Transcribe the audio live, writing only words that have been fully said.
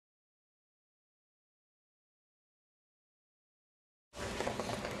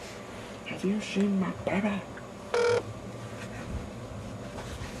Bye-bye.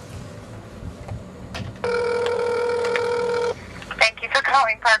 Thank you for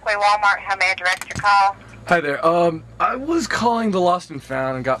calling Parkway Wal-Mart. How may I direct your call? Hi there. I was calling the Lost and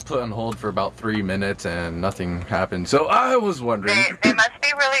Found and got put on hold for about 3 minutes and nothing happened. So I was wondering. They must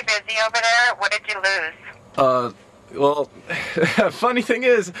be really busy over there. What did you lose? Well, funny thing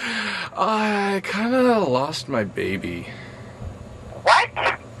is, I kind of lost my baby.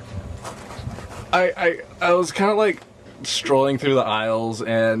 What? I was kind of like strolling through the aisles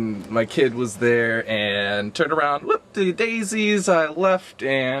and my kid was there and turned around, whoop, the daisies, I left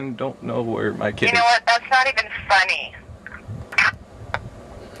and don't know where my kid is. You know what? That's not even funny.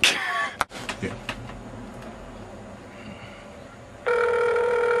 Yeah.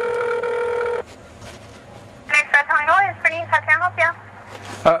 Thanks for calling. Oh, it's Bernice. How can I help you?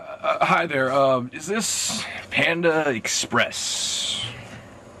 Hi there, is this Panda Express?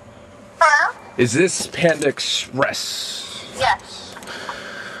 Hello? Is this Panda Express? Yes.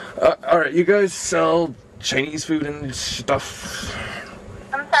 Alright, you guys sell Chinese food and stuff?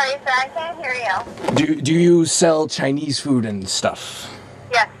 I'm sorry, sir. I can't hear you. Do you sell Chinese food and stuff?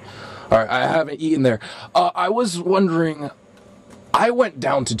 Yes. Alright, I haven't eaten there. I was wondering, I went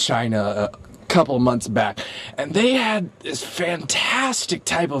down to China a couple months back, and they had this fantastic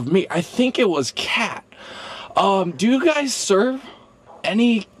type of meat. I think it was cat. Do you guys serve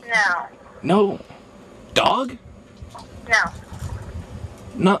any... No. No? Dog? No.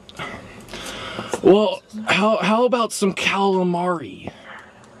 Not... Well, how about some calamari?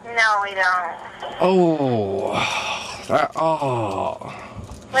 No, we don't. Oh...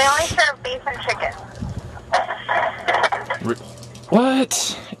 We only serve beef and chicken.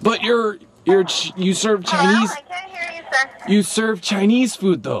 What? But you serve Chinese... Hello? I can't hear you, sir. You serve Chinese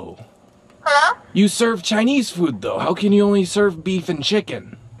food, though. Hello? You serve Chinese food, though. How can you only serve beef and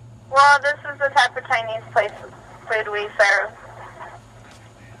chicken? Well, this is the type of Chinese food we serve.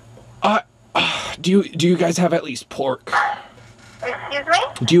 Do you guys have at least pork? Excuse me?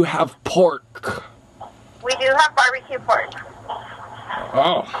 Do you have pork? We do have barbecue pork.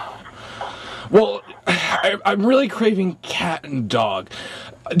 Oh. Well, I'm really craving cat and dog.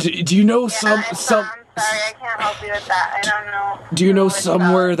 Do you know some... I'm sorry, I can't help you with that. I don't know. Do you know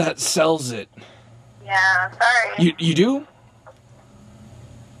somewhere that sells it? Yeah, sorry. You do?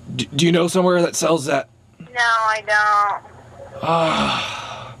 Do you know somewhere that sells that? No, I don't.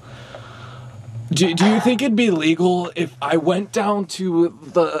 Do you think it'd be legal if I went down to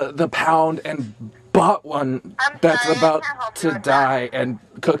the pound and bought one that's about to die and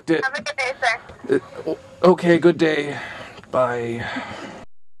cooked it? Have a good day, sir. Okay, good day. Bye.